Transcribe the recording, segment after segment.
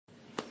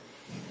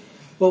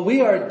Well,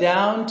 we are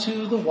down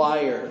to the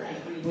wire.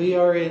 We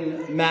are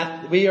in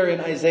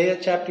Isaiah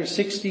chapter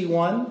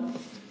 61.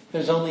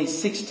 There's only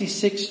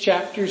 66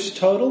 chapters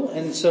total,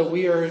 and so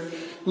we are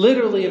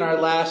literally in our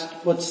last,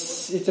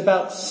 it's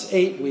about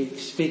 8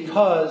 weeks,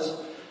 because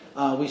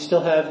we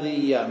still have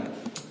the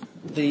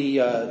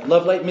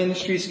Love Light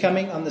Ministries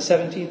coming on the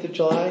 16th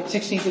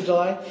of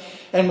July,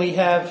 and we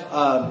have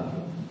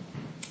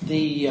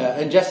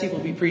and Jesse will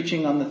be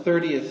preaching on the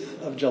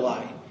 30th of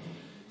July.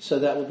 So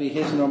that will be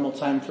his normal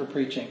time for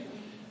preaching.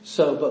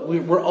 So, but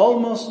we're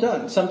almost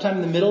done. Sometime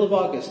in the middle of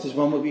August is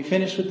when we'll be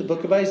finished with the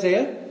book of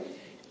Isaiah.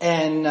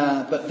 And,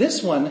 but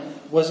this one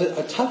was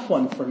a tough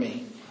one for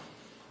me.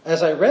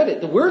 As I read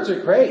it, the words are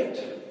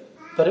great,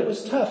 but it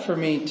was tough for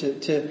me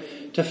to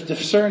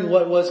discern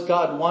what was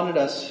God wanted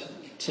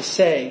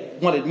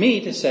me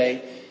to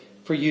say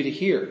for you to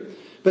hear.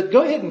 But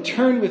go ahead and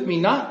turn with me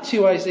not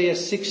to Isaiah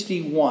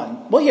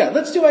 61. Well, yeah,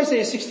 let's do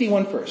Isaiah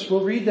 61 first.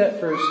 We'll read that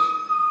first,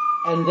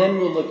 and then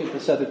we'll look at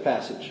this other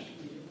passage.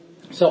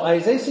 So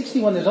Isaiah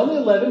 61, there's only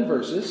 11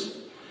 verses.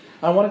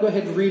 I want to go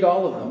ahead and read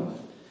all of them.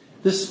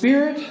 The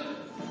Spirit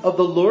of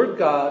the Lord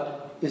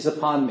God is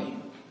upon me,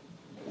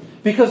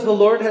 because the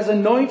Lord has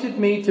anointed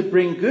me to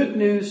bring good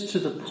news to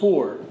the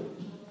poor.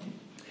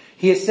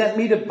 He has sent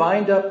me to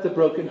bind up the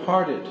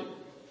brokenhearted,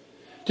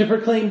 to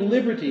proclaim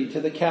liberty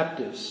to the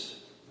captives,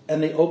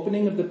 and the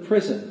opening of the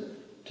prison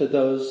to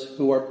those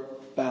who are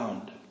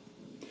bound,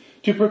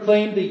 to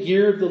proclaim the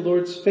year of the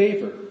Lord's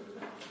favor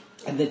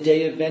and the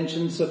day of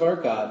vengeance of our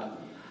God,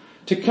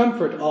 to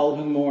comfort all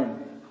who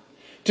mourn,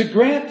 to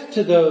grant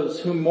to those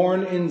who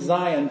mourn in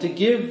Zion, to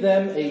give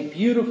them a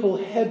beautiful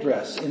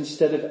headdress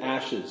instead of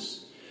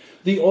ashes,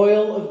 the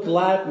oil of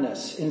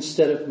gladness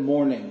instead of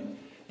mourning,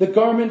 the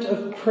garment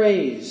of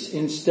praise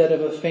instead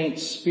of a faint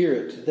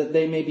spirit, that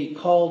they may be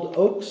called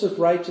oaks of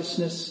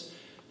righteousness,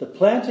 the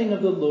planting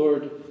of the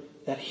Lord,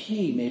 that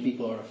he may be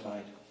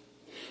glorified.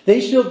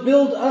 They shall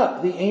build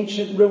up the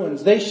ancient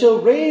ruins. They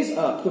shall raise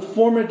up the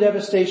former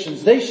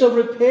devastations. They shall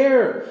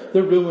repair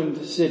the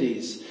ruined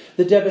cities,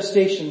 the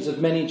devastations of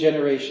many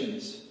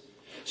generations.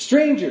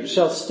 Strangers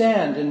shall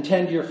stand and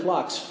tend your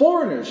flocks.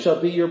 Foreigners shall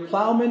be your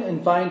plowmen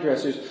and vine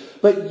dressers.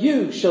 But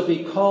you shall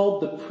be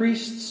called the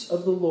priests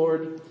of the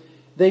Lord.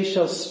 They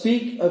shall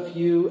speak of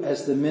you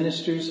as the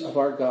ministers of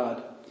our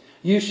God.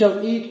 You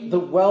shall eat the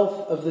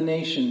wealth of the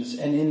nations,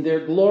 and in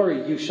their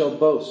glory you shall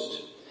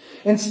boast.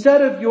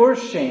 Instead of your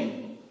shame,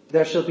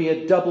 there shall be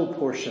a double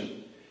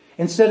portion.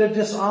 Instead of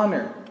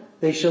dishonor,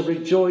 they shall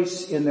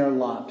rejoice in their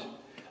lot.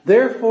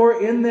 Therefore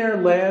in their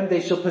land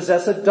they shall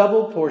possess a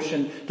double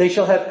portion. They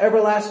shall have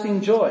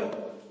everlasting joy.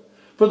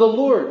 For I,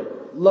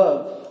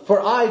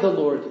 the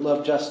Lord,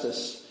 love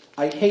justice.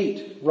 I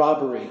hate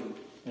robbery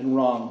and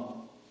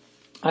wrong.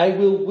 I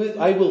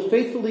will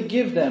faithfully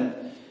give them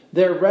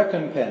their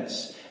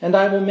recompense, and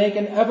I will make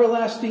an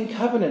everlasting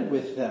covenant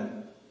with them.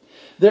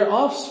 Their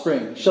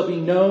offspring shall be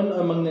known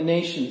among the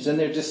nations, and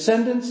their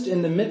descendants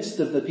in the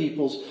midst of the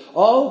peoples.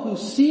 All who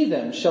see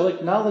them shall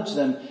acknowledge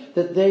them,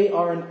 that they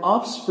are an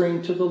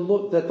offspring that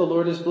the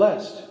Lord has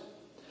blessed.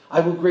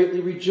 I will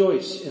greatly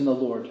rejoice in the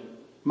Lord.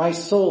 My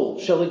soul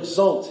shall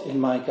exult in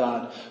my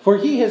God, for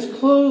he has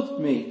clothed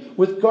me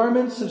with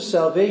garments of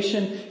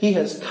salvation. He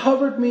has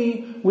covered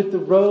me with the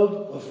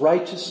robe of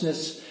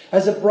righteousness.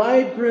 As a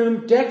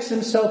bridegroom decks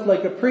himself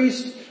like a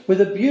priest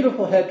with a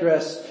beautiful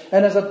headdress,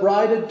 and as a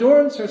bride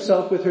adorns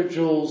herself with her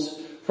jewels.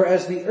 For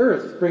as the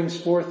earth brings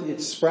forth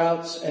its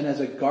sprouts, and as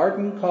a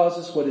garden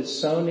causes what is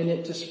sown in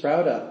it to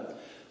sprout up,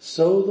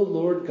 so the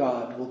Lord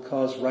God will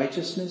cause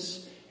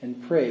righteousness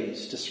and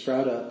praise to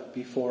sprout up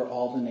before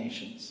all the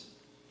nations.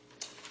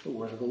 The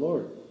word of the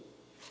Lord.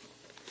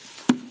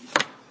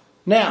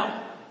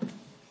 Now,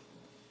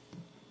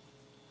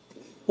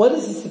 what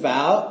is this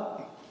about?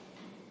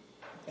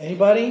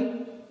 Anybody?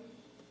 Well,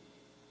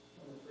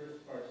 the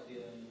first part's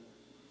dealing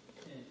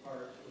in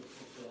part with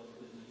fulfilled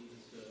when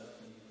Jesus stood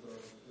up and he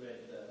read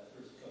the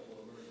first couple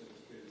of verses of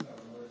Scripture.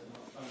 The Lord is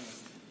not funny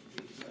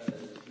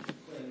because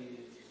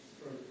claiming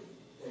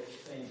for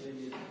saying good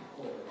news to the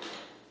poor.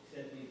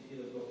 Set me to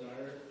heal the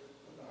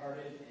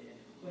brokenhearted and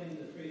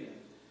proclaim the freedom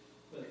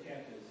for the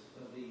captives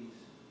of these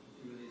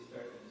through this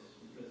darkness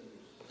and prisoners.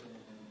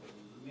 And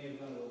we may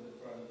have gone a little bit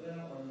farther, but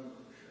I don't remember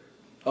for sure.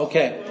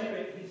 Okay. So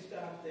anyway, he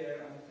stopped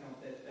there on account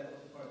that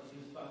was the part that he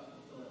was supposed to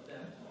fulfill at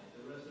that point.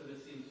 The rest of it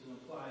seems to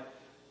imply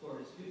for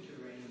his future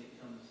reign when he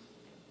comes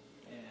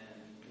and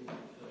will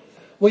fulfill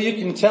that. Well, you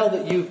can tell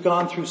that you've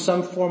gone through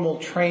some formal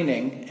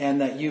training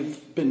and that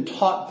you've been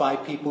taught by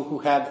people who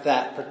have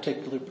that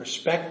particular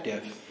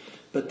perspective.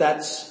 But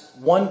that's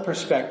one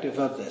perspective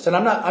of this. And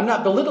I'm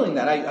not belittling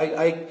that.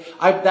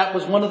 That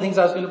was one of the things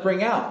I was going to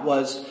bring out,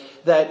 was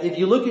that if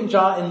you look in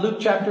Luke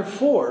chapter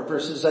 4,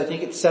 verses, I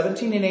think it's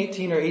 17 and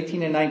 18 or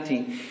 18 and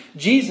 19,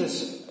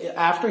 Jesus,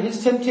 after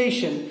his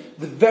temptation,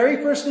 the very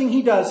first thing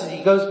he does is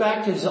he goes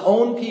back to his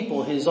own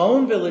people, his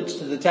own village,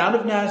 to the town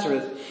of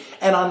Nazareth,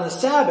 and on the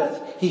Sabbath,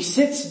 he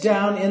sits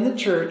down in the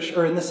church,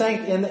 or in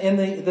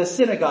the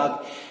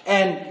synagogue,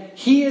 and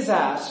he is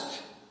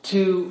asked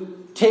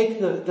to take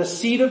the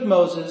seat of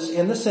Moses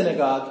in the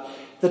synagogue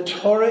The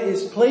Torah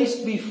is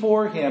placed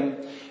before him.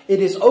 It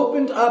is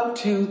opened up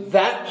to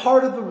that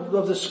part of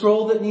the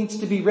scroll that needs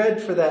to be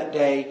read for that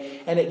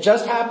day. And it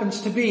just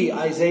happens to be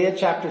Isaiah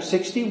chapter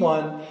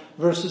 61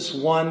 verses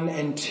 1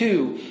 and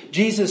 2.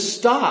 Jesus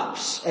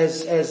stops,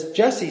 as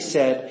Jesse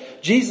said,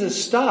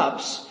 Jesus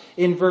stops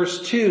in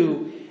verse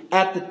 2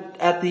 at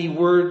the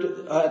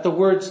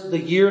words, the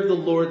year of the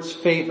Lord's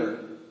favor.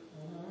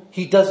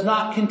 He does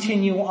not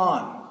continue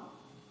on.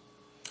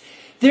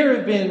 There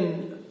have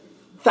been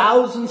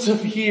thousands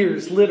of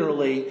years,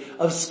 literally,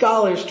 of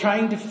scholars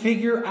trying to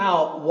figure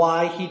out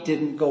why he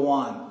didn't go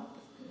on.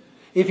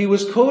 If he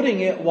was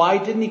quoting it, why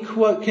didn't he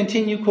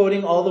continue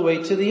quoting all the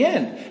way to the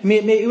end? I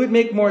mean, it would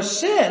make more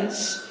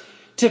sense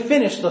to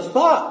finish the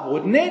thought,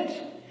 wouldn't it?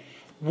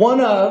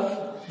 One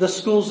of the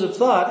schools of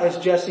thought, as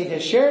Jesse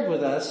has shared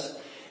with us,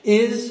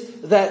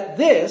 is that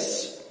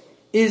this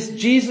is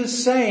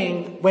Jesus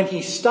saying, when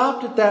he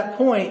stopped at that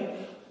point,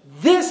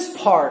 this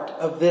part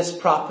of this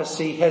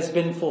prophecy has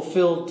been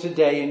fulfilled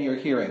today in your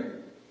hearing.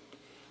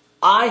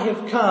 I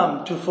have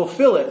come to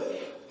fulfill it,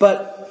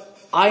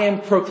 but I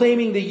am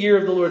proclaiming the year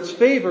of the Lord's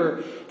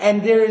favor,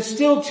 and there is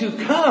still to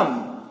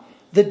come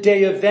the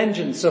day of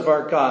vengeance of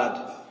our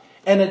God,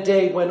 and a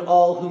day when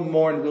all who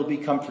mourn will be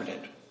comforted.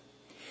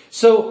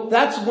 So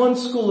that's one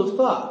school of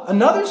thought.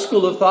 Another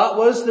school of thought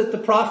was that the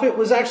prophet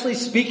was actually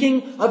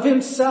speaking of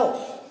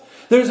himself.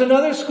 There's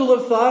another school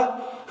of thought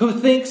who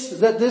thinks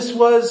that this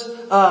was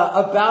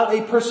about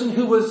a person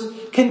who was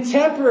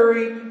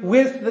contemporary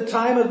with the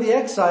time of the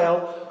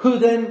exile, who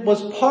then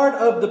was part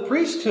of the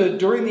priesthood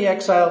during the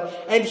exile,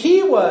 and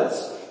he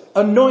was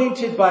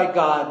anointed by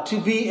God to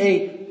be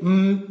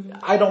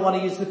I don't want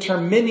to use the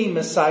term mini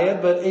Messiah,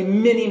 but a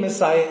mini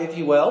Messiah, if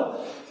you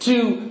will,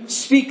 to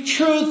speak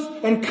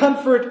truth and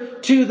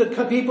comfort to the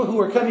people who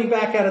were coming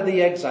back out of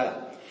the exile.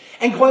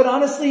 And quite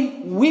honestly,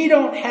 we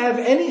don't have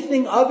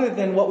anything other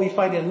than what we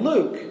find in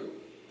Luke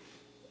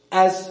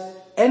as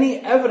any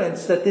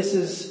evidence that this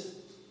is,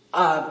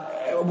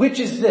 which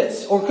is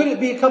this? Or could it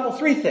be a couple,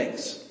 three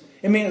things?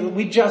 I mean,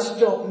 we just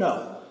don't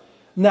know.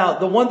 Now,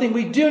 the one thing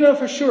we do know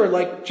for sure,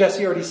 like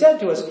Jesse already said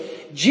to us,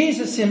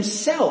 Jesus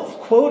himself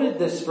quoted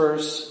this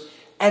verse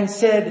and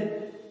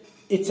said,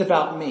 it's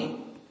about me.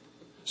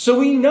 So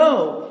we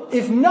know,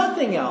 if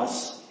nothing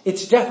else,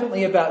 it's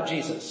definitely about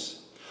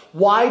Jesus.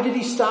 Why did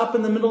he stop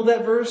in the middle of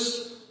that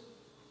verse?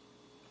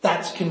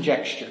 That's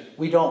conjecture.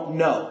 We don't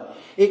know.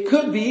 It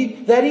could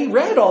be that he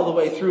read all the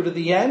way through to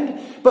the end,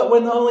 but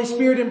when the Holy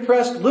Spirit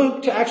impressed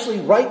Luke to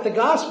actually write the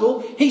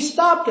gospel, he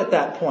stopped at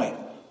that point.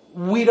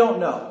 We don't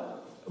know.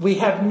 We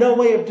have no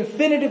way of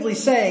definitively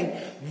saying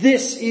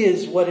this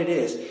is what it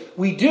is.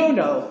 We do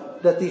know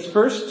that these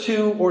first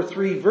 2 or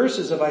 3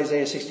 verses of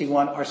Isaiah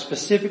 61 are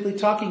specifically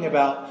talking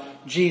about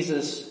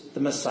Jesus the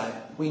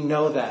Messiah. We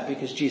know that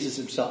because Jesus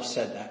himself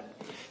said that.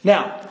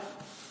 Now,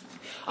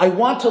 I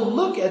want to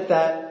look at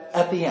that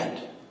at the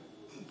end,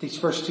 these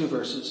first 2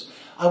 verses.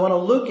 I want to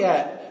look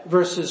at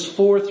verses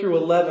 4 through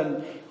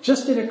 11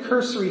 just in a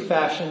cursory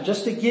fashion,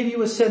 just to give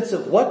you a sense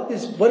of what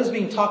is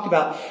being talked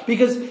about.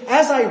 Because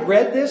as I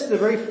read this the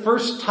very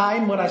first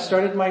time when I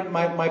started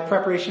my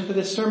preparation for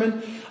this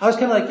sermon, I was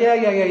kind of like,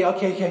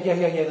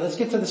 okay, let's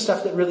get to the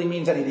stuff that really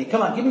means anything.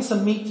 Come on, give me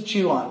some meat to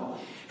chew on.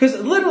 Because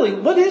literally,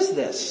 what is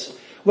this?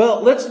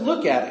 Well, let's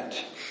look at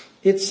it.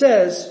 It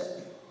says,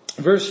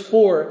 verse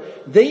 4,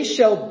 they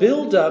shall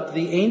build up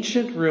the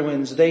ancient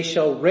ruins. They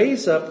shall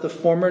raise up the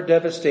former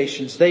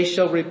devastations. They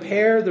shall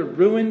repair the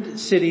ruined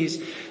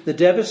cities, the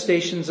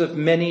devastations of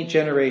many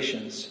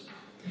generations.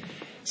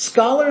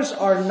 Scholars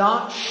are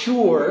not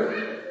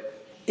sure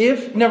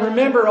now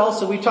remember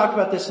also, we talked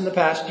about this in the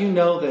past, you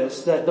know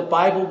this, that the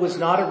Bible was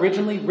not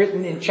originally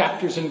written in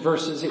chapters and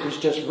verses, it was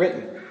just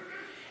written.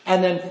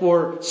 And then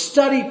for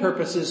study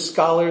purposes,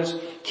 scholars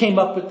came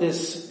up with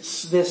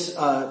this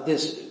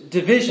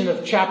division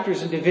of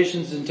chapters and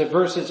divisions into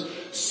verses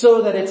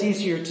so that it's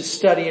easier to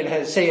study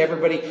and say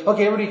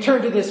everybody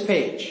turn to this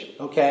page,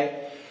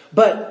 okay?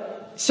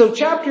 But, so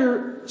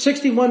chapter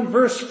 61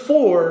 verse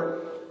 4,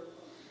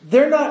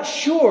 they're not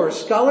sure,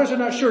 scholars are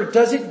not sure,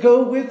 does it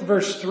go with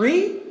verse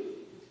 3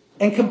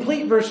 and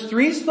complete verse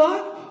 3's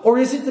thought? Or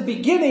is it the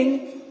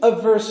beginning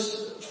of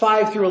verse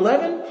 5 through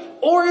 11?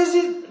 Or is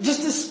it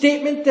just a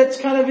statement that's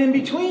kind of in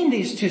between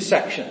these 2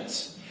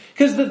 sections?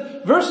 Because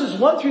the verses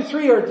 1 through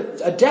 3 are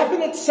a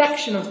definite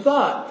section of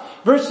thought.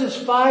 Verses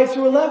 5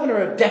 through 11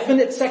 are a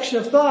definite section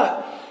of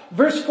thought.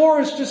 Verse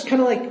 4 is just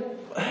kind of like,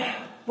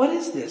 what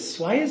is this?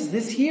 Why is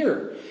this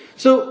here?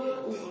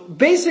 So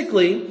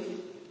basically,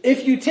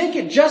 if you take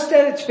it just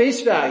at its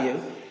face value,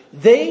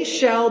 they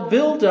shall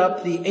build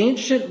up the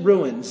ancient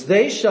ruins.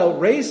 They shall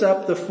raise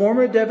up the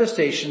former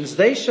devastations.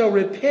 They shall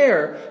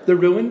repair the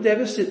ruined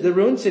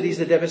cities,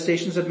 the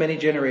devastations of many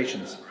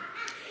generations.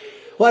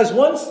 Well, as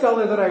one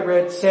scholar that I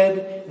read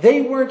said,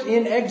 they weren't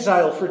in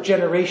exile for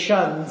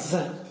generations.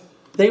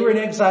 They were in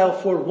exile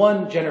for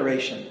one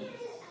generation.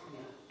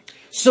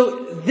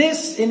 So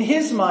this, in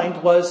his mind,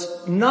 it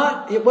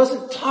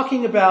wasn't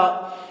talking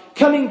about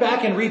coming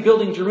back and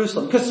rebuilding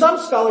Jerusalem. Because some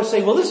scholars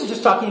say, well, this is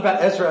just talking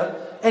about Ezra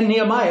and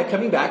Nehemiah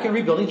coming back and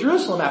rebuilding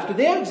Jerusalem after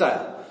the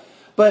exile.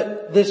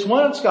 But this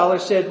one scholar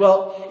said,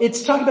 well,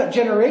 it's talking about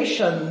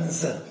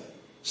generations.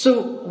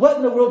 So what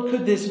in the world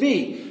could this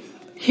be?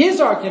 His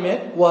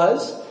argument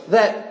was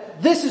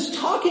that this is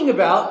talking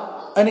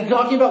about, and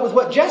talking about with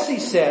what Jesse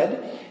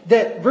said,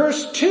 that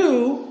verse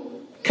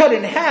 2 cut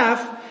in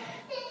half,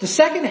 the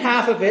second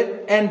half of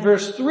it and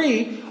verse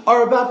 3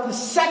 are about the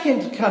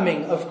second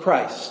coming of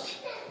Christ.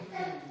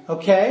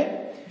 Okay?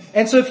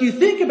 And so if you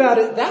think about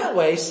it that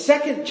way,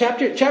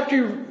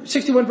 chapter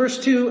 61 verse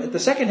 2 at the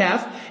second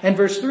half and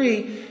verse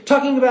 3,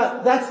 talking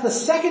about that's the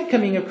second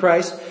coming of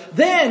Christ,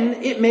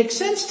 then it makes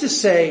sense to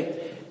say,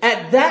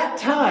 at that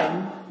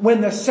time,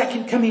 when the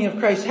second coming of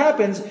Christ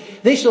happens,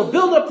 they shall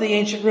build up the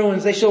ancient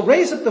ruins, they shall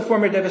raise up the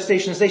former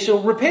devastations, they shall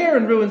repair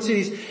and ruin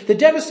cities, the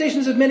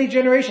devastations of many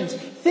generations.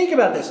 Think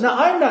about this. Now,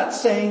 I'm not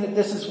saying that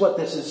this is what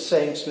this is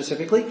saying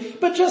specifically,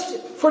 but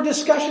just for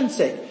discussion's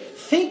sake,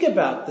 think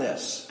about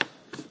this.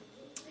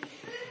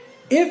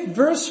 If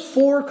verse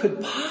 4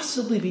 could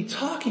possibly be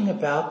talking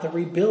about the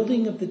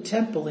rebuilding of the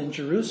temple in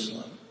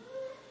Jerusalem,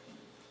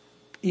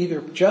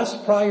 either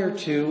just prior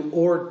to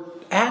or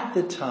at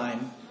the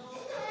time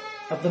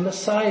of the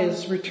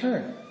Messiah's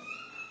return.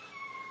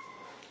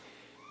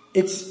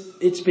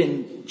 It's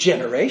been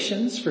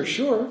generations for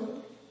sure,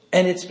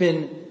 and it's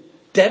been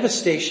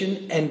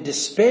devastation and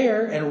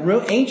despair and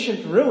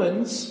ancient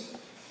ruins.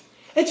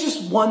 It's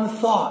just one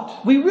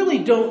thought. We really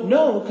don't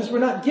know because we're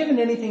not given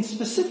anything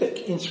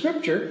specific in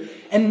Scripture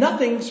and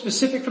nothing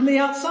specific from the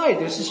outside.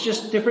 This is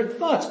just different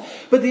thoughts.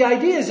 But the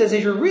idea is, as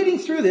you're reading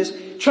through this,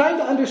 trying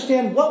to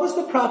understand what was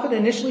the prophet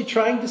initially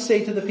trying to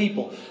say to the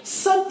people.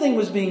 Something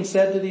was being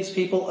said to these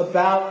people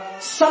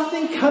about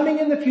something coming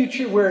in the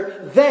future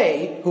where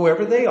they,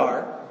 whoever they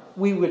are,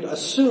 we would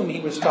assume he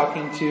was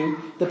talking to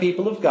the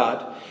people of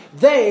God,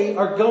 they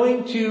are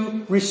going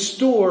to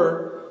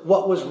restore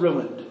what was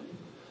ruined.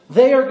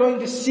 They are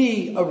going to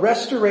see a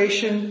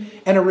restoration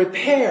and a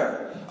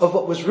repair of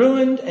what was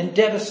ruined and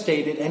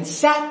devastated and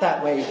sat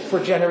that way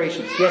for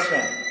generations. Yes,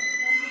 ma'am.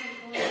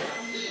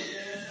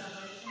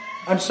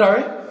 I'm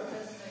sorry?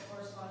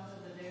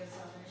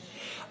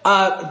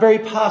 Very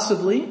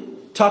possibly.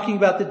 Talking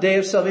about the day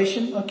of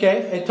salvation.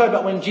 Okay. And talking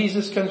about when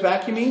Jesus comes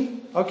back, you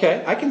mean?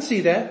 Okay. I can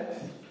see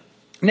that.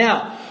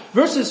 Now,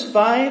 verses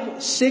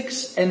 5,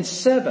 6, and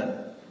 7.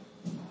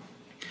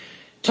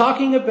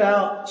 Talking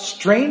about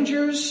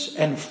strangers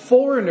and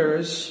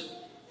foreigners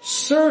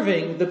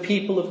serving the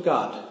people of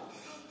God.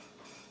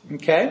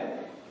 Okay?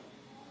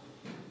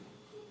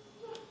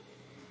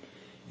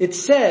 It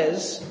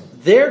says,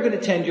 they're going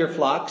to tend your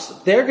flocks,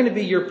 they're going to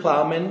be your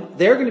plowmen,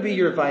 they're going to be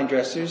your vine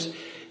dressers.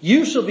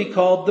 You shall be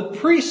called the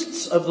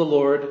priests of the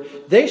Lord.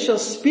 They shall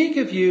speak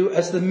of you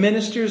as the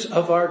ministers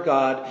of our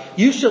God.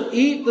 You shall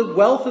eat the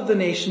wealth of the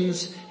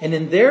nations, and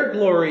in their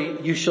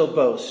glory you shall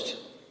boast.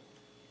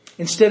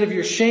 Instead of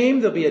your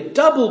shame, there'll be a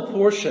double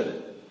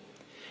portion.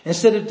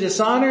 Instead of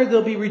dishonor,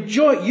 there'll be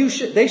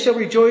they shall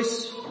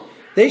rejoice.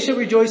 They shall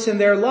rejoice in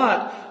their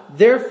lot.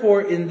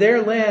 Therefore, in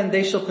their land,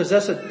 they shall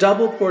possess a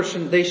double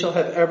portion. They shall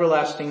have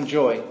everlasting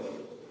joy.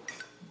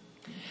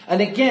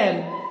 And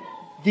again,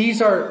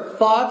 these are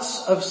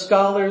thoughts of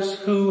scholars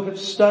who have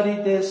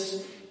studied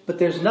this, but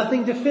there's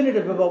nothing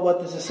definitive about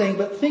what this is saying.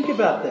 But think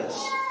about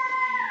this.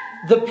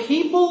 The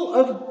people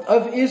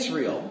of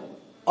Israel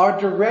are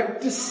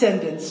direct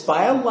descendants,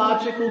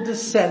 biological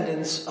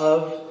descendants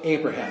of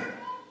Abraham.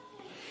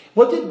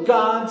 What did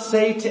God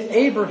say to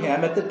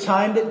Abraham at the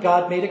time that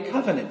God made a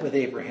covenant with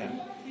Abraham?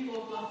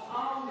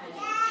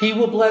 He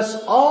will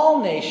bless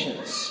all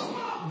nations.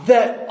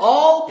 That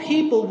all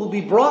people will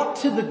be brought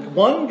to the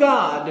one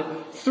God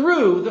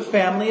through the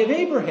family of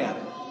Abraham.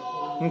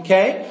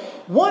 Okay?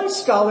 One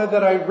scholar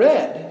that I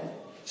read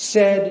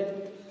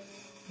said,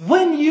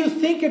 when you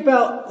think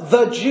about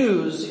the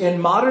Jews in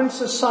modern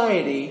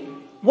society,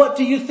 what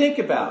do you think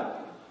about?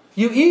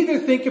 You either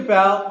think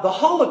about the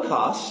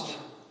Holocaust,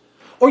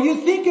 or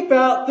you think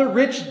about the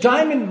rich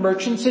diamond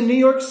merchants in New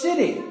York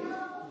City.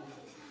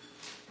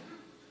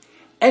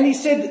 And he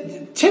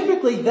said,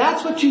 typically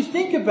that's what you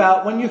think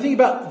about when you think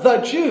about the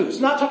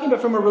Jews. Not talking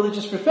about from a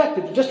religious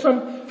perspective, just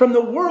from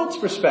the world's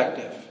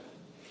perspective.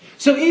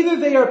 So either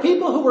they are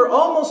people who were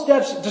almost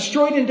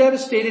destroyed and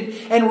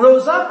devastated and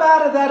rose up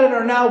out of that and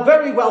are now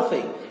very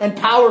wealthy and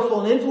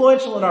powerful and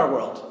influential in our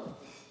world.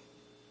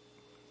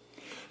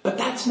 But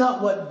that's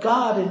not what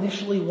God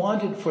initially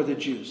wanted for the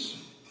Jews.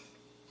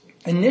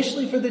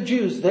 Initially for the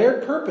Jews,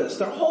 their purpose,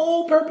 their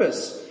whole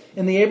purpose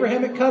in the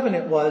Abrahamic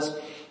covenant was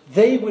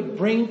they would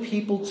bring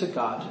people to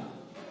God.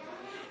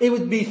 It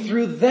would be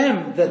through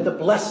them that the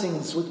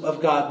blessings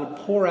of God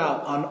would pour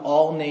out on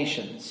all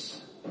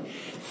nations.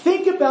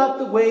 Think about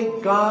the way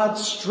God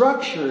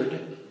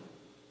structured,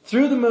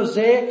 through the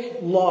Mosaic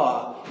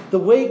law, the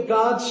way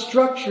God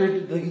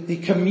structured the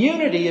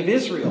community of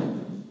Israel.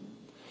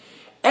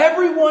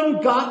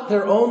 Everyone got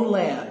their own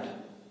land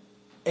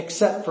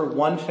except for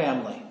one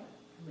family,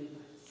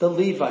 the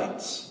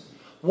Levites.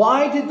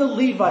 Why did the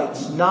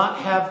Levites not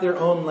have their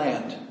own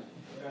land?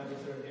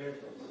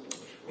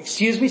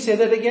 Excuse me, say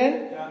that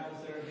again?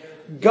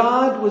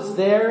 God was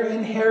their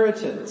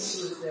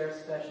inheritance. It was their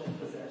special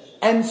possession.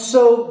 And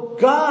so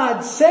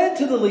God said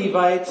to the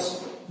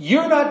Levites,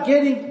 you're not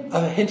getting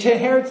an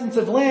inheritance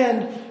of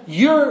land.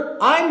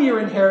 I'm your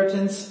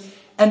inheritance,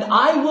 and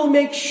I will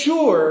make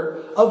sure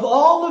of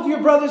all of your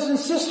brothers and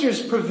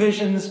sisters'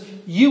 provisions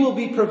you will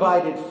be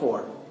provided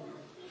for.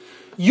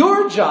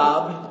 Your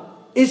job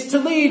is to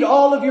lead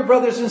all of your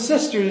brothers and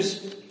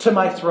sisters to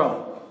my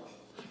throne.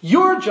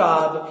 Your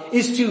job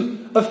is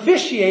to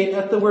officiate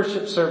at the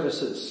worship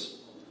services.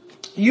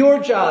 Your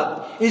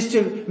job is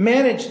to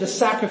manage the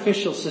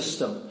sacrificial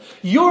system.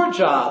 Your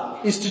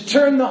job is to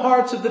turn the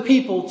hearts of the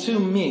people to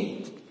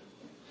me.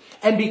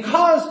 And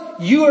because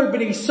you are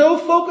going to be so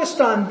focused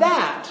on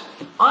that,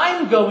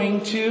 I'm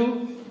going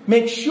to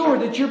make sure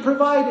that you're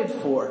provided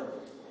for.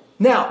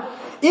 Now,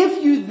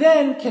 if you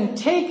then can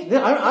take,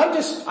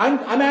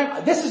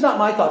 this is not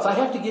my thoughts. I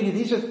have to give you,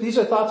 these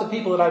are thoughts of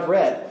people that I've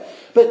read.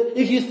 But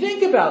if you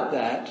think about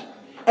that,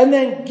 and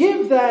then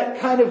give that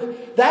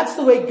that's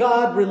the way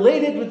God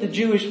related with the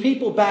Jewish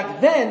people back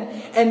then,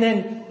 and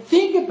then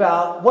think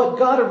about what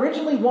God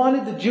originally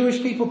wanted the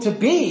Jewish people to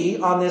be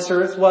on this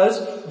earth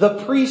was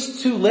the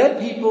priests who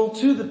led people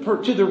to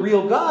the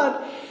real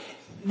God.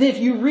 If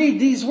you read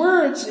these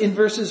words in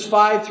verses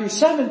 5 through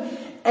 7,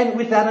 and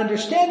with that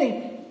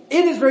understanding,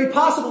 it is very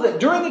possible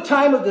that during the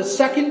time of the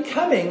second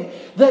coming,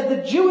 that the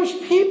Jewish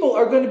people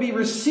are going to be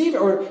received,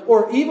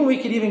 or even we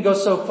could even go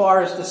so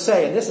far as to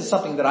say, and this is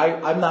something that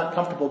I'm not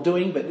comfortable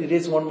doing, but it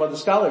is one of the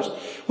scholars,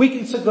 we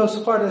can go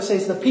so far to say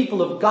it's the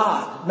people of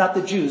God, not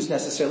the Jews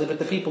necessarily, but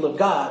the people of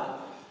God,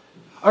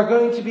 are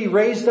going to be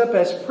raised up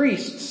as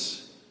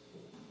priests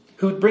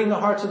who bring the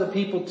hearts of the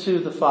people to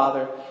the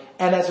Father,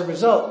 and as a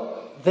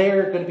result,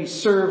 they're going to be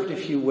served,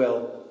 if you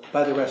will,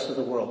 by the rest of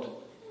the world.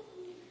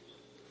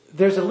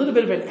 There's a little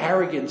bit of an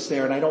arrogance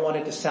there, and I don't want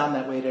it to sound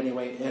that way in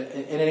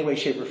any way,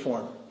 shape, or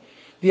form.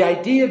 The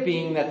idea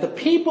being that the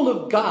people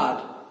of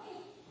God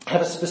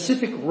have a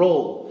specific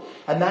role,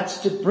 and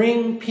that's to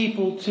bring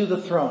people to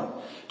the throne,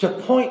 to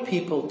point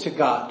people to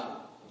God.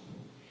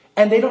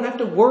 And they don't have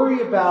to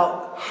worry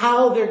about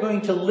how they're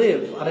going to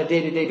live on a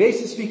day-to-day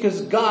basis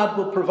because God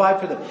will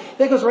provide for them.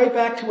 That goes right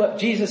back to what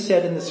Jesus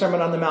said in the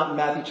Sermon on the Mount in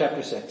Matthew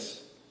chapter 6.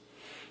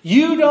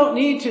 You don't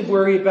need to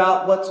worry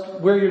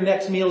about where your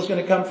next meal is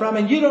going to come from,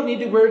 and you don't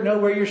need to know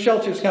where your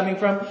shelter is coming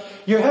from.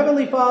 Your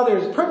Heavenly Father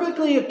is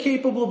perfectly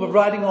capable of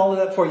providing all of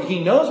that for you.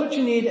 He knows what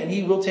you need, and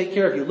He will take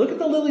care of you. Look at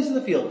the lilies of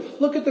the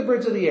field. Look at the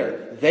birds of the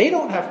air. They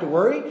don't have to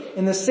worry.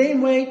 In the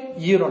same way,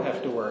 you don't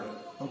have to worry.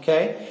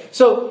 Okay?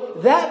 So,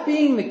 that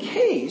being the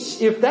case,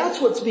 if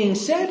that's what's being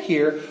said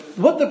here,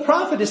 what the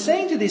prophet is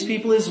saying to these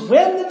people is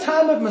when the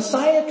time of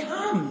Messiah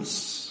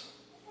comes,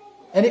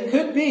 and it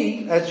could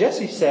be, as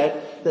Jesse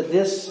said, that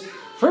this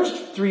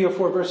first 3 or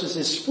 4 verses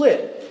is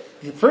split.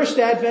 The first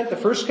advent, the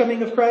first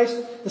coming of Christ,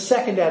 the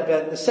second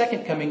advent, the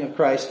second coming of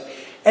Christ.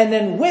 And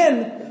then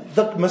when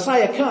the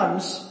Messiah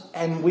comes,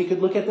 and we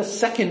could look at the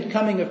second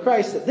coming of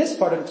Christ, that this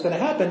part of it's going to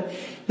happen,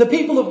 the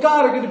people of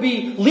God are going to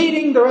be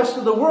leading the rest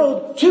of the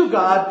world to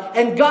God,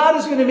 and God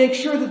is going to make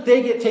sure that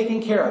they get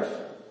taken care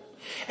of.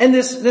 And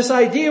this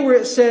idea where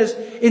it says,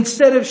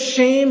 instead of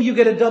shame, you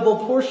get a double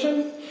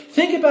portion.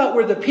 Think about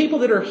where the people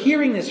that are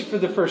hearing this for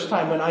the first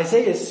time, when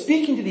Isaiah is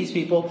speaking to these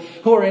people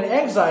who are in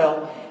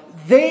exile,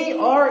 they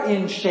are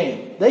in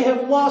shame. They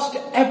have lost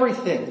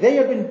everything. They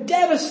have been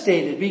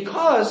devastated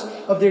because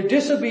of their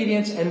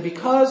disobedience and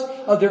because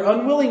of their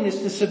unwillingness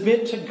to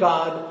submit to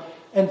God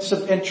and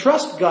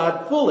trust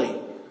God fully.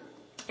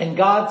 And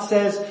God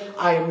says,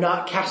 I am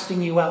not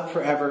casting you out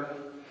forever.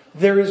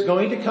 There is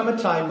going to come a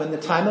time when the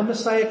time of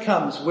Messiah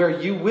comes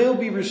where you will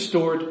be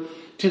restored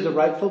to the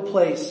rightful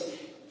place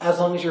as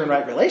long as you're in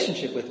right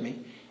relationship with me.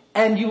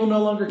 And you will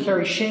no longer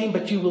carry shame,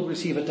 but you will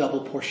receive a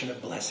double portion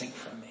of blessing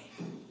from me.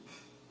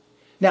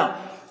 Now,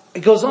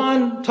 it goes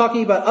on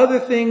talking about other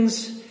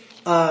things,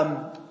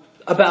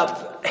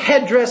 about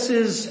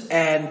headdresses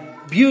and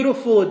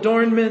beautiful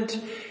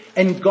adornment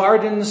and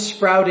gardens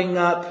sprouting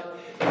up.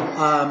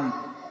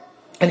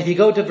 And if you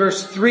go to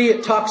verse 3,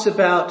 it talks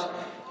about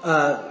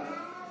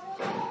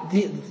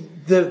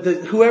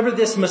whoever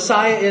this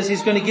Messiah is,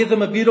 he's going to give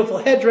them a beautiful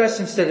headdress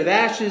instead of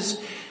ashes,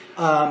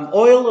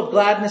 oil of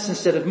gladness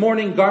instead of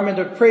mourning, garment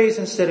of praise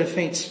instead of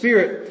faint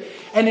spirit.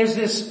 And there's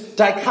this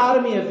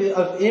dichotomy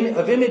of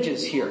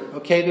images here.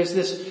 Okay, there's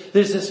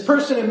this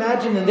person,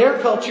 imagine in their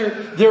culture,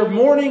 they're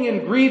mourning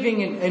and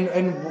grieving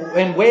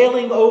and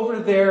wailing over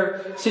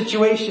their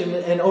situation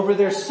and over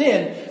their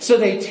sin. So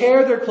they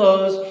tear their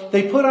clothes,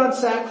 they put on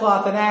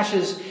sackcloth and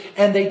ashes,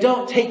 and they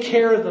don't take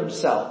care of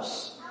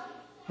themselves.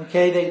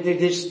 Okay,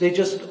 they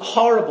just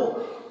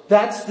horrible.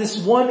 That's this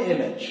one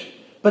image.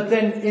 But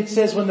then it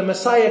says when the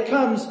Messiah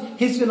comes,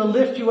 He's going to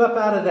lift you up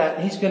out of that,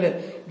 and He's going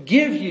to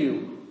give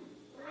you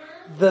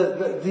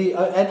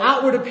an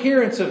outward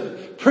appearance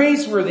of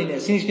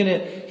praiseworthiness. He's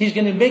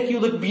going to make you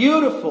look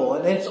beautiful,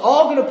 and it's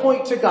all going to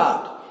point to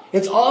God.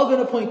 It's all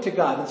going to point to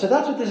God. And so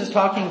that's what this is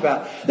talking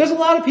about. There's a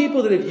lot of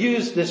people that have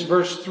used this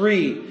verse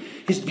 3.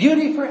 His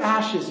beauty for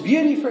ashes,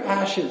 beauty for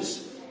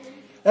ashes.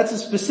 That's a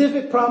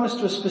specific promise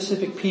to a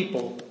specific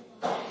people.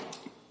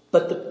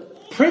 But the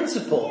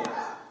principle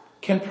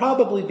can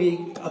probably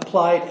be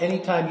applied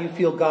anytime you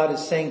feel God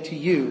is saying to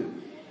you,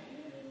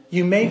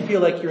 you may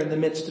feel like you're in the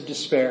midst of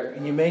despair,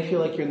 and you may feel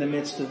like you're in the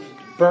midst of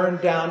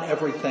burned down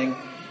everything,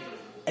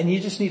 and you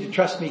just need to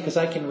trust me because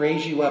I can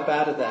raise you up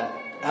out of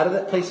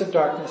that place of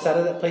darkness, out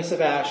of that place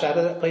of ash, out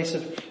of that place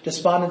of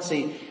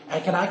despondency. I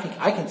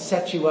can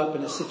set you up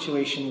in a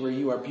situation where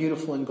you are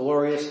beautiful and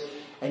glorious,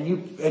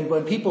 and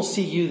when people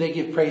see you, they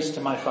give praise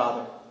to my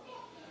Father.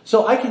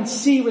 So I can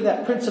see where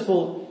that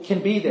principle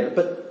can be there,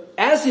 but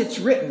as it's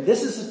written,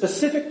 this is a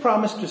specific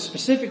promise to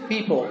specific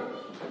people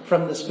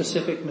from the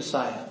specific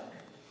Messiah.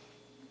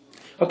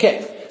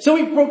 Okay, so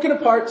we've broken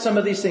apart some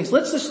of these things.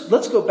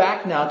 Let's go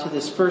back now to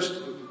this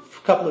first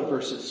couple of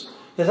verses,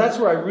 because that's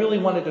where I really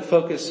wanted to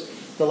focus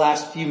the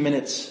last few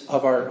minutes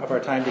of our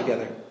time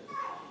together.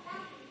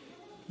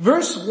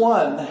 Verse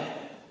 1,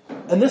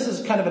 and this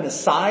is kind of an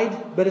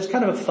aside, but it's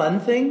kind of a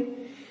fun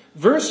thing.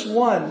 Verse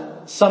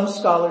 1, some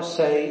scholars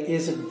say,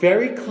 is a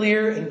very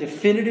clear and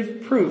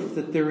definitive proof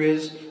that there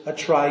is a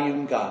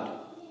triune God.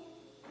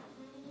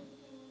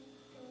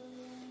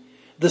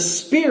 The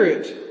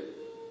Spirit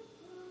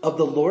of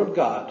the Lord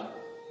God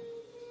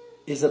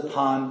is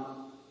upon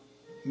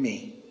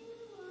me.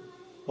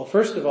 Well,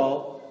 first of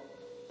all,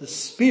 the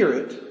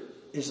Spirit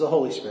is the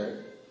Holy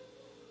Spirit.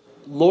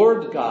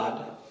 Lord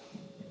God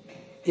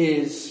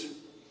is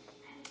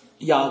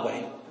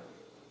Yahweh.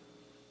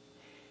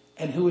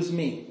 And who is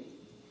me?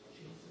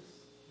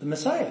 The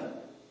Messiah.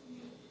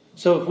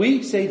 So if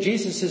we say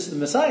Jesus is the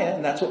Messiah,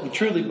 and that's what we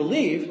truly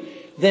believe,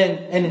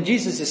 then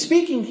Jesus is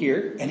speaking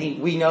here, and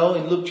we know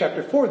in Luke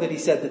chapter 4 that he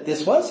said that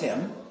this was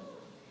him.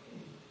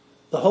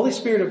 The Holy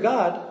Spirit of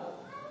God,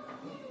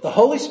 the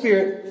Holy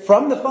Spirit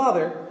from the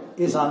Father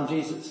is on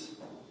Jesus.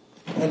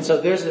 And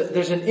so there's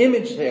an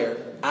image there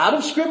out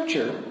of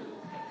Scripture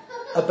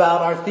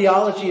about our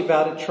theology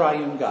about a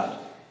triune God.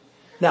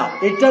 Now,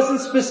 it doesn't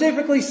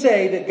specifically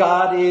say that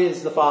God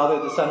is the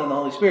Father, the Son, and the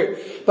Holy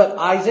Spirit. But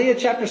Isaiah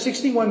chapter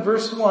 61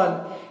 verse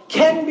 1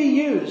 can be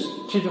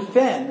used to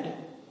defend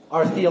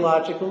our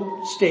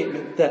theological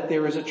statement that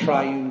there is a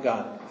triune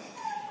God.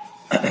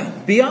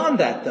 Beyond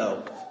that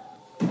though,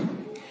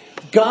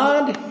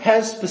 God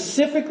has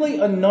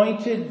specifically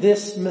anointed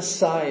this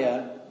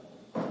Messiah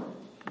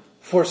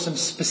for some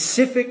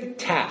specific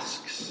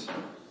tasks.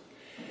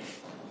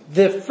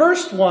 The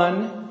first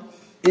one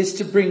is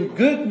to bring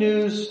good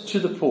news to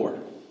the poor.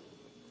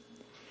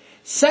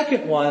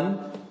 Second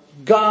one,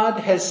 God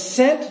has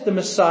sent the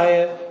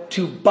Messiah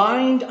to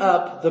bind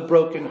up the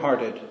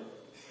brokenhearted.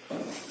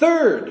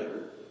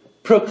 Third,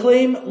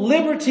 proclaim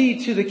liberty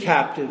to the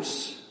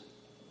captives.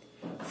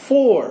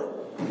 4,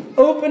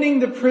 opening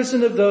the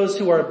prison of those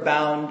who are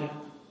bound.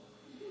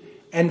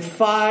 And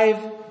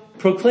 5,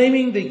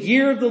 proclaiming the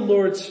year of the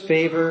Lord's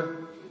favor.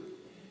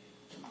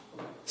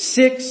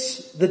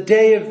 6, the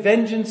day of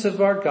vengeance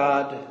of our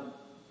God.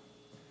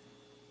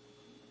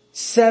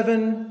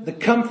 7, the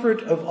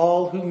comfort of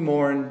all who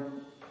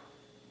mourn.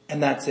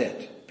 And that's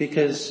it.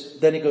 Because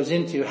then it goes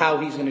into how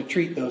he's going to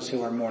treat those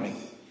who are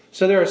mourning.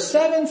 So there are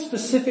 7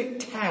 specific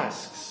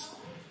tasks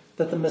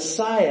that the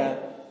Messiah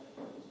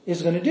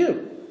is going to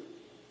do.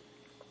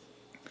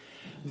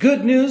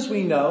 Good news,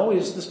 we know,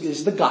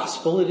 is the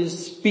gospel. It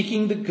is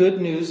speaking the good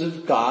news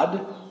of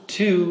God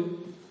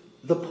to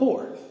the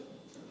poor.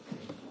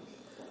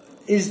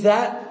 Is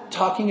that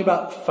talking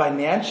about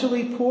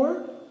financially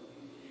poor?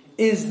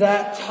 Is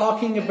that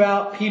talking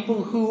about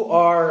people who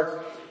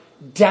are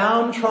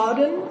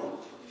downtrodden?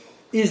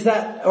 Is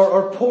that,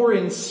 or poor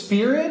in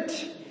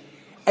spirit?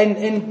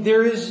 And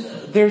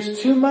there's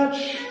too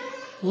much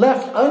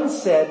left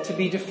unsaid to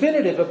be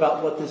definitive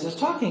about what this is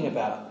talking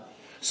about.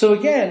 So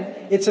again,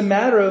 it's a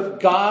matter of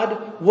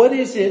God, what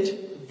is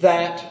it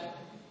that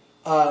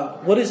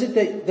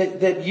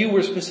you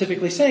were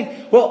specifically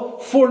saying? Well,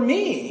 for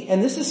me,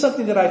 and this is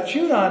something that I've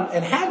chewed on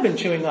and have been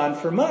chewing on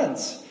for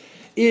months,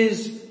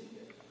 is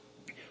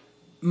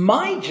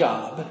my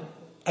job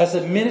as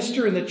a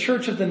minister in the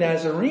Church of the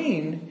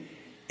Nazarene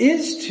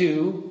is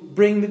to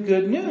bring the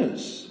good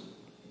news.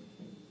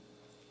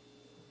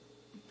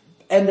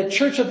 And the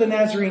Church of the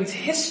Nazarene's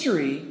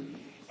history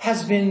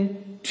has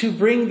been to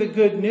bring the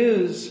good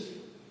news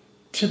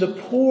to the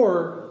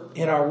poor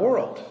in our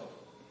world.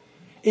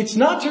 It's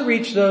not to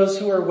reach those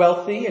who are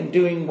wealthy and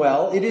doing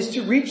well. It is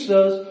to reach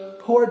those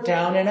who are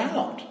down and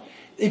out.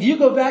 If you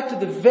go back to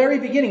the very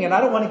beginning, and I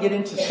don't want to get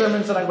into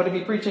sermons that I'm going to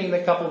be preaching in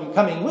the couple of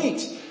coming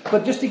weeks,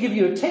 but just to give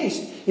you a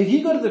taste, if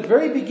you go to the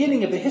very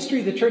beginning of the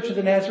history of the Church of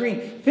the Nazarene,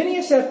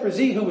 Phineas F.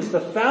 Bresee, who was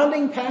the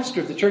founding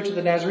pastor of the Church of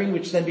the Nazarene,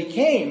 which then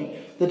became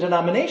the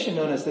denomination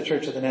known as the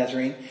Church of the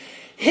Nazarene,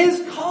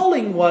 his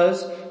calling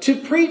was to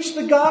preach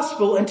the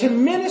gospel and to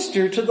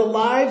minister to the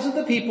lives of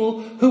the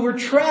people who were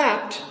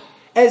trapped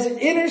as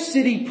inner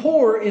city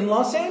poor in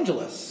Los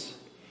Angeles.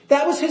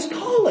 That was his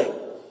calling.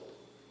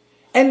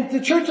 And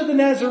the Church of the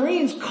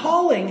Nazarene's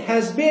calling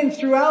has been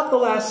throughout the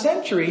last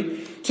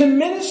century to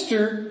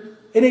minister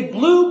in a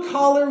blue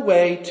collar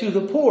way to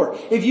the poor.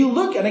 If you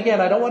look, and again,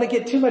 I don't want to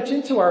get too much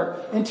into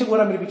what I'm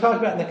going to be talking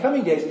about in the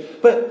coming days,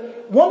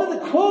 but one of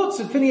the quotes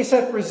of Phineas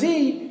F.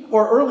 Bresee,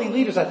 or early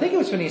leaders, I think it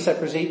was Phineas F.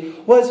 Bresee,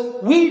 was,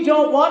 "We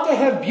don't want to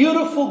have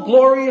beautiful,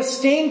 glorious,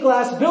 stained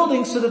glass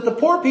buildings so that the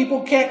poor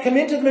people can't come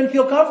into them and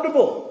feel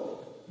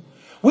comfortable.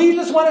 We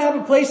just want to have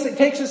a place that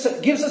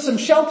gives us some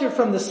shelter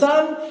from the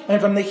sun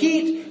and from the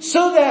heat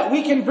so that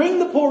we can bring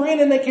the poor in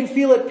and they can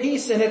feel at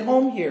peace and at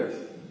home here.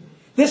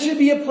 This should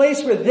be a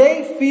place where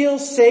they feel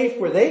safe,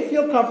 where they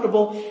feel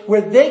comfortable,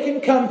 where they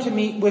can come to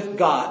meet with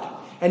God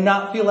and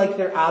not feel like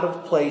they're out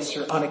of place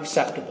or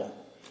unacceptable."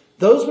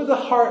 That was the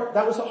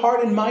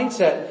heart and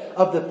mindset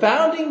of the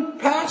founding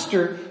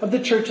pastor of the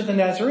Church of the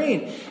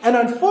Nazarene. And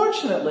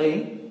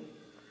unfortunately,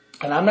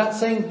 and I'm not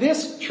saying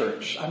this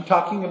church, I'm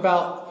talking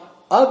about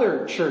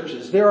other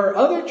churches. There are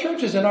other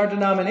churches in our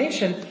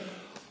denomination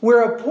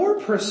where a poor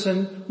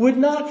person would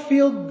not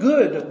feel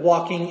good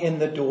walking in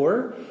the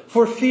door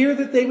for fear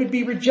that they would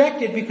be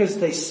rejected because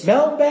they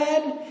smelled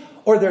bad,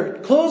 or their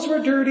clothes were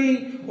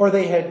dirty, or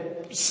they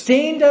had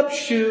stained up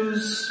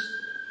shoes.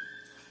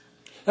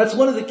 That's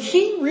one of the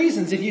key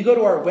reasons, if you go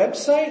to our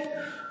website,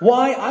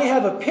 why I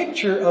have a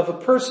picture of a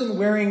person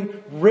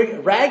wearing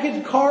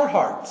ragged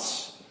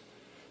Carhartts,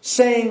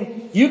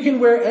 saying, "You can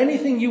wear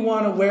anything you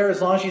want to wear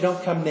as long as you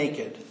don't come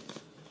naked."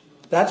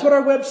 That's what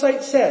our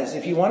website says.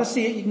 If you want to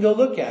see it, you can go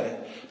look at it.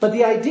 But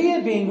the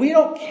idea being, we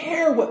don't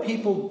care what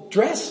people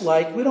dress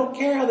like. We don't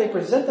care how they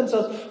present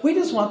themselves. We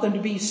just want them to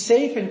be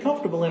safe and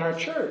comfortable in our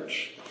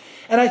church.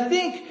 And I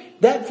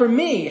think that for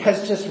me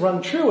has just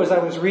rung true as I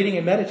was reading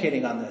and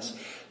meditating on this.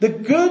 The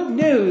good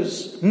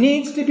news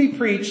needs to be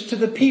preached to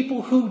the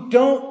people who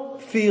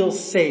don't feel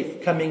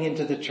safe coming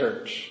into the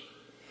church,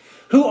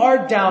 who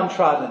are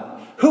downtrodden,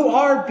 who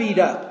are beat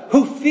up,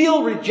 who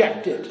feel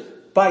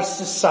rejected by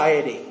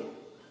society.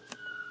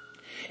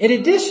 In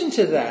addition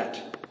to that,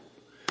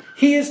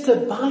 he is to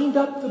bind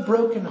up the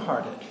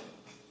brokenhearted.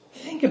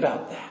 Think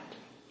about that.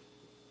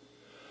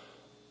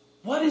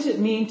 What does it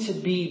mean to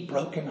be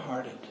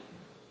brokenhearted?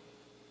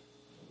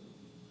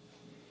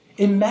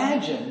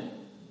 Imagine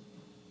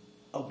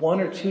a 1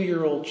 or 2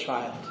 year old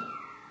child,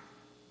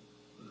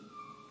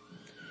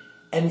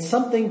 and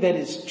something that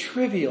is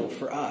trivial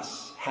for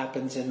us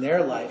happens in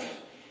their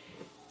life,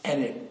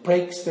 and it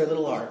breaks their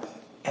little heart,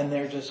 and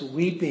they're just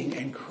weeping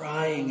and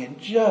crying and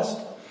just,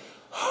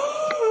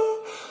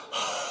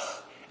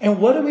 and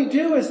what do we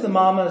do as the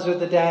mamas or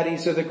the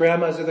daddies or the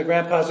grandmas or the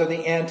grandpas or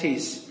the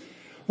aunties?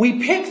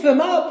 We pick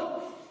them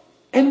up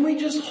and we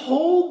just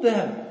hold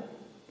them.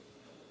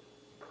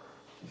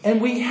 And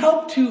we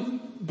help to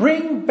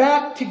bring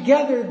back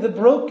together the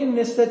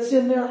brokenness that's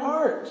in their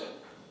heart.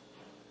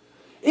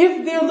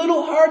 If their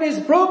little heart is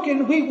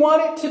broken, we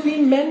want it to be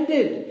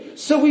mended.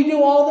 So we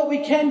do all that we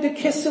can to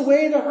kiss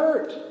away the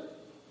hurt.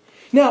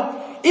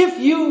 Now, if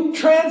you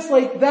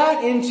translate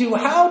that into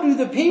how do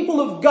the people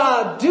of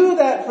God do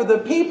that for the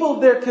people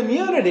of their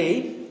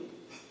community,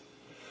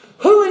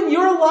 who in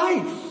your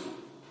life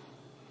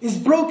is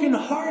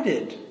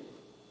brokenhearted?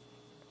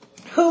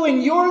 Who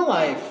in your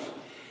life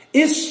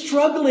is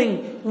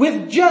struggling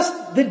with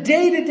just the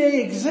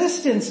day-to-day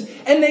existence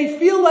and they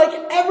feel like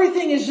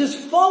everything is just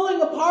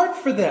falling apart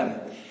for them?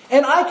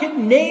 And I could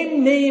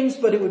name names,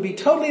 but it would be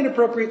totally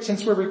inappropriate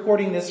since we're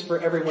recording this for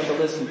everyone to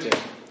listen to.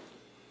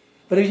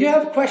 But if you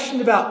have a question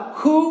about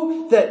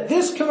who that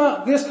this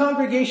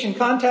congregation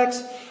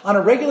contacts on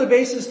a regular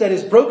basis that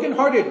is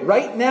brokenhearted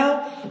right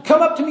now,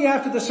 come up to me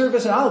after the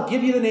service and I'll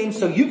give you the name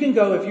so you can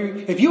go,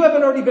 if you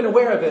haven't already been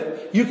aware of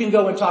it, you can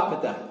go and talk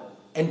with them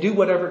and do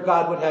whatever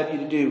God would have you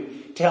to do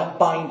to help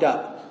bind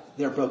up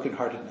their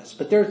brokenheartedness.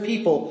 But there are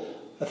people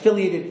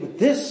affiliated with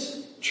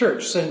this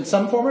church in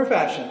some form or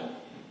fashion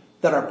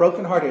that are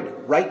brokenhearted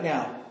right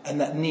now and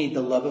that need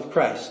the love of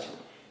Christ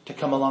to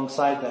come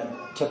alongside them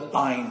to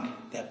bind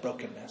that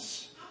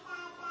brokenness.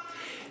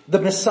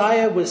 The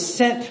Messiah was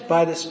sent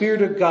by the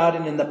Spirit of God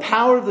and in the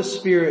power of the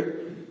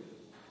Spirit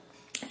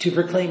to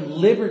proclaim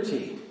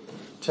liberty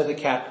to the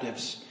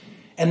captives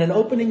and an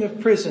opening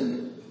of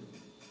prison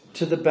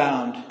to the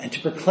bound and to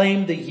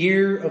proclaim the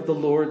year of the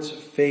Lord's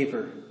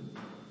favor.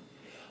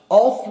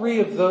 All three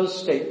of those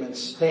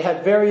statements, they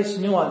have various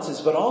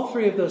nuances, but all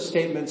three of those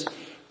statements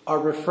are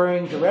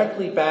referring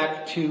directly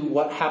back to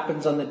what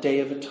happens on the Day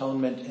of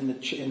Atonement in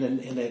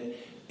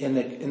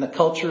the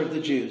culture of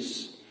the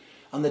Jews.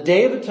 On the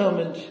Day of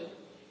Atonement,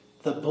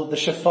 the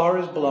shofar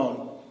is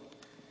blown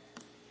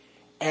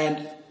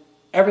and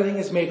everything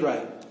is made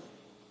right.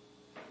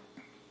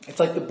 It's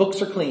like the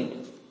books are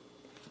cleaned.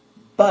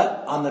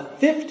 But on the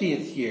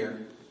 50th year,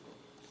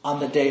 on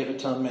the Day of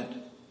Atonement,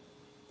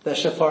 the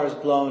shofar is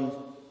blown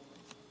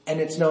and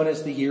it's known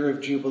as the year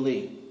of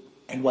Jubilee.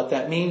 And what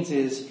that means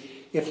is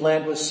if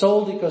land was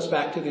sold, it goes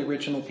back to the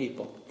original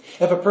people.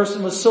 If a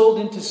person was sold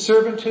into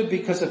servanthood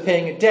because of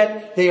paying a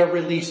debt, they are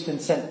released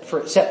and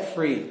set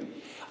free.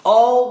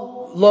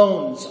 All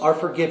loans are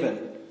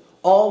forgiven.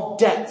 All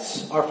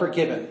debts are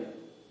forgiven.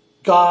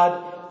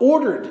 God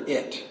ordered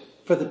it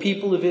for the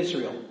people of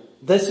Israel.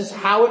 This is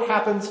how it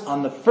happens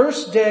on the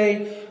first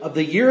day of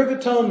the year of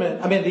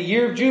atonement, the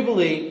year of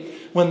Jubilee,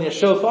 when the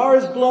shofar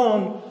is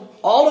blown.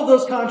 all of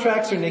those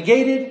contracts are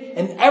negated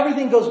and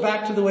everything goes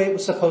back to the way it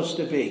was supposed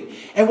to be.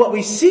 And what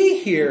we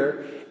see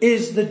here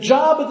is the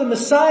job of the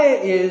Messiah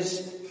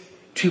is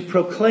to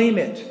proclaim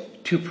it,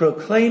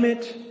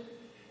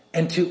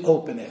 and to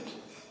open it.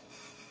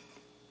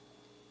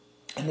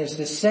 And there's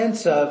this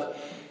sense of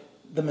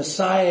the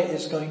Messiah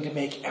is going to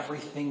make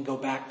everything go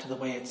back to the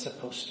way it's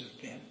supposed to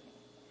have been.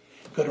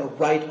 Going to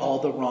right all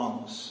the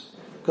wrongs.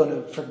 Going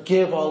to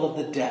forgive all of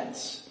the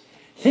debts.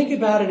 Think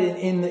about it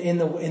in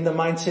the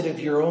mindset of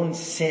your own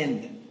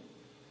sin.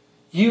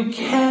 You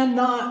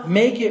cannot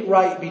make it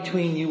right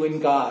between you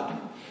and God.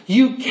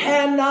 You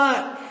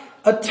cannot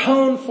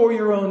atone for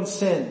your own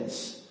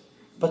sins.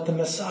 But the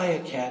Messiah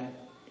can.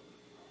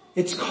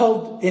 It's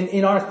called,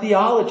 in our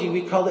theology,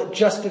 we call it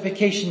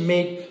justification,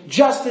 made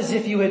just as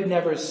if you had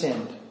never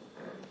sinned.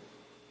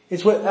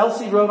 It's what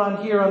Elsie wrote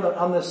on here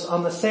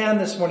on the sand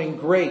this morning,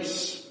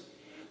 grace.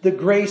 The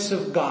grace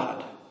of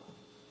God.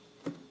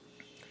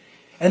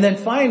 And then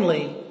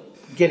finally,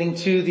 getting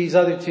to these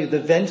other two, the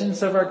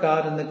vengeance of our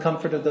God and the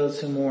comfort of those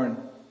who mourn.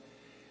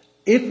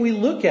 If we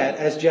look at,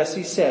 as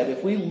Jesse said,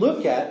 if we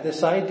look at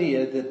this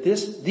idea that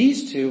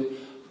these two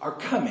are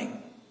coming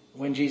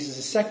when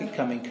Jesus' second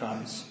coming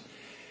comes,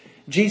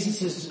 Jesus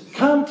has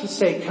come to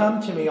say,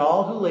 come to me,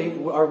 all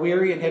who are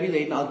weary and heavy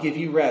laden, I'll give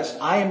you rest.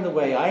 I am the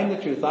way, I am the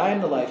truth, I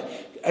am the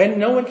life. And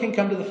no one can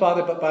come to the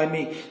Father but by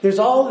me. There's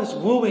all this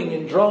wooing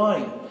and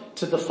drawing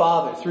to the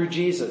Father through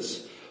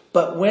Jesus.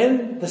 But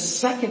when the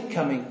second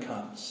coming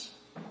comes,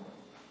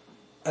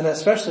 and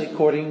especially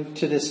according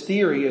to this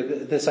theory,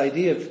 this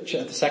idea of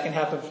the second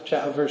half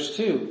of verse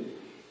 2,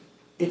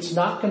 it's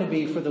not going to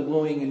be for the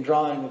wooing and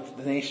drawing of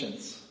the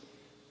nations.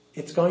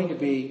 It's going to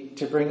be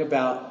to bring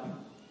about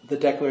the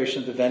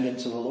declaration of the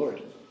vengeance of the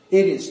Lord.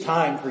 It is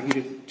time for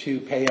you to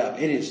pay up.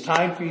 It is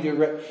time for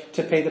you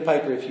to pay the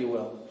piper, if you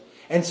will.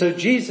 And so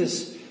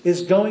Jesus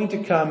is going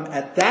to come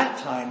at that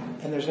time,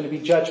 and there's going to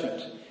be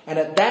judgment. And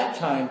at that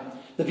time,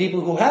 the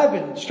people who have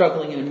been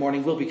struggling in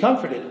mourning will be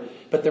comforted.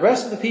 But the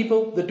rest of the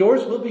people, the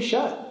doors will be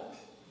shut.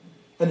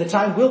 And the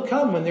time will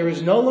come when there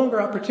is no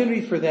longer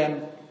opportunity for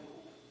them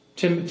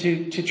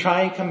to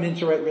try and come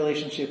into right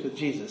relationship with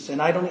Jesus.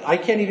 And I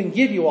can't even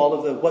give you all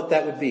of what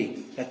that would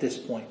be at this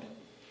point.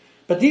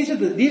 But these are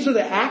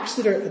the acts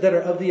that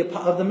are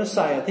of the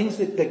Messiah, things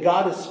that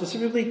God is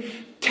specifically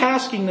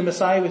tasking the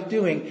Messiah with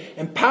doing,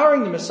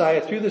 empowering the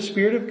Messiah through the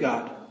Spirit of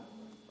God.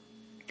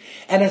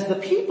 And as the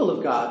people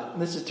of God,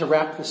 and this is to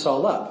wrap this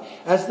all up,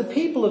 as the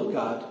people of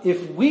God,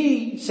 if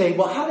we say,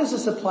 well, how does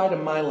this apply to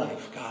my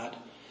life, God?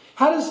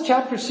 How does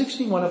chapter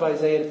 61 of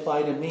Isaiah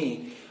apply to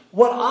me?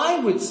 What I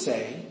would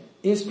say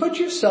is put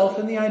yourself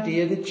in the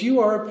idea that you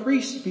are a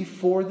priest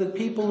before the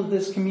people of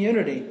this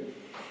community.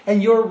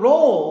 And your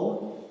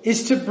role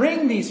is to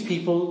bring these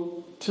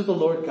people to the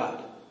Lord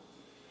God.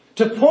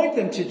 To point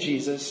them to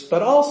Jesus,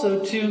 but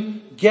also to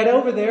get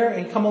over there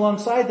and come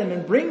alongside them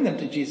and bring them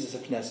to Jesus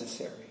if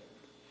necessary.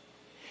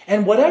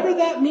 And whatever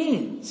that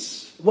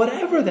means,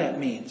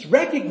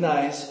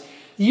 recognize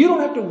you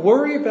don't have to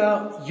worry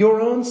about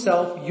your own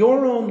self,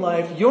 your own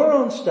life, your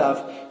own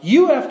stuff.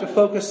 You have to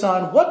focus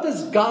on what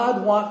does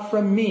God want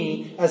from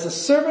me as a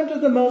servant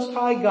of the Most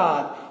High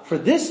God for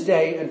this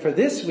day and for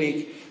this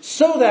week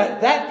so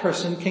that that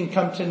person can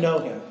come to know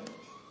Him.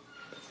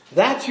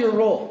 That's your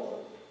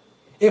role.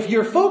 If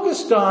you're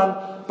focused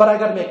on, but I've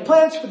got to make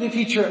plans for the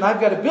future and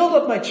I've got to build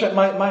up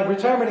my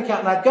retirement account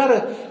and I've got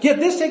to get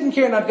this taken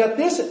care of and I've got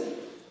this,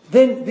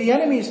 then the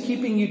enemy is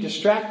keeping you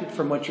distracted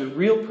from what your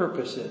real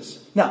purpose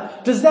is. Now,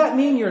 does that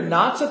mean you're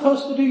not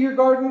supposed to do your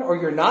garden, or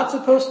you're not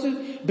supposed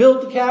to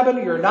build the cabin,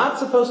 or you're not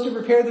supposed to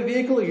repair the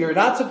vehicle, or you're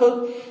not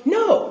supposed...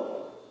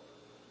 No.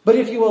 But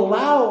if you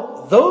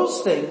allow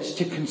those things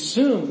to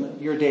consume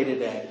your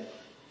day-to-day,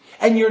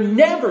 and you're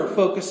never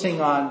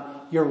focusing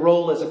on your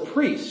role as a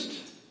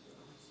priest,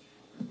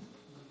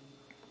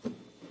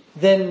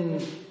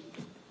 then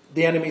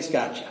the enemy's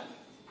got you.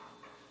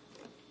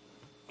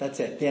 That's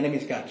it. The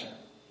enemy's got you.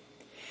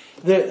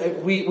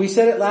 We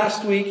said it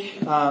last week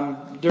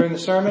during the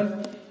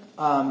sermon.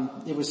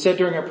 It was said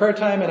during our prayer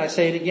time, and I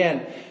say it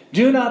again.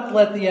 Do not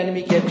let the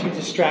enemy get you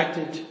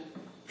distracted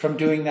from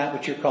doing that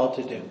which you're called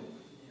to do.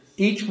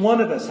 Each one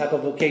of us have a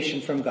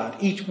vocation from God.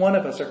 Each one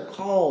of us are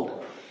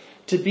called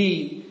to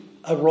be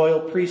a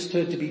royal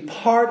priesthood, to be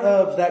part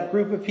of that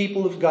group of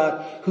people of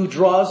God who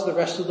draws the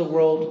rest of the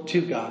world to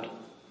God.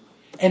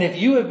 And if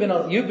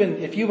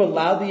you've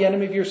allowed the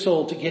enemy of your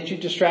soul to get you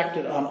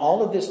distracted on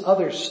all of this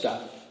other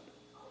stuff,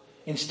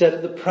 instead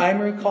of the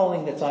primary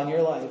calling that's on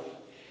your life,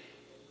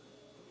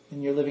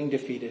 then you're living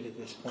defeated at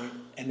this point.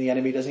 And the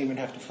enemy doesn't even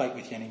have to fight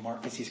with you anymore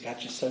because he's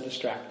got you so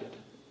distracted.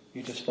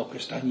 You're just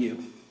focused on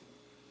you.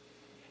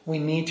 We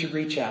need to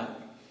reach out.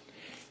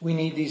 We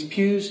need these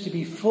pews to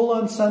be full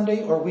on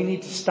Sunday, or we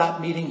need to stop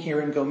meeting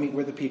here and go meet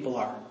where the people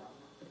are.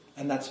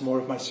 And that's more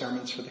of my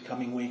sermons for the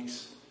coming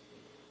weeks.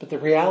 But the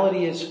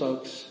reality is,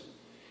 folks,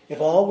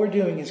 if all we're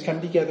doing is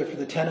come together for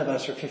the 10 of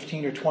us or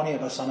 15 or 20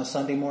 of us on a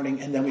Sunday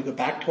morning and then we go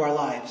back to our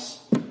lives,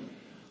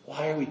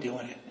 why are we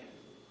doing it?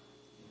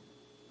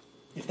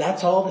 If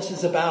that's all this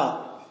is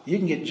about, You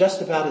can get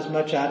just about as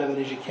much out of it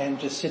as you can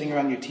just sitting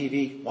around your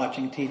TV,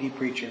 watching a TV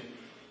preacher,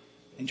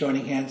 and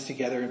joining hands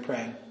together and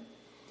praying.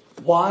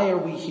 Why are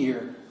we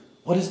here?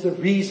 What is the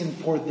reason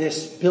for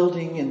this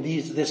building and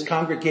this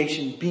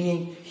congregation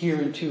being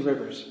here in Two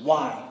Rivers?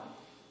 Why?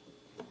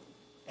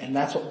 And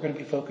that's what we're going to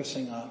be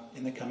focusing on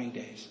in the coming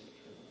days.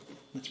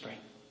 Let's pray.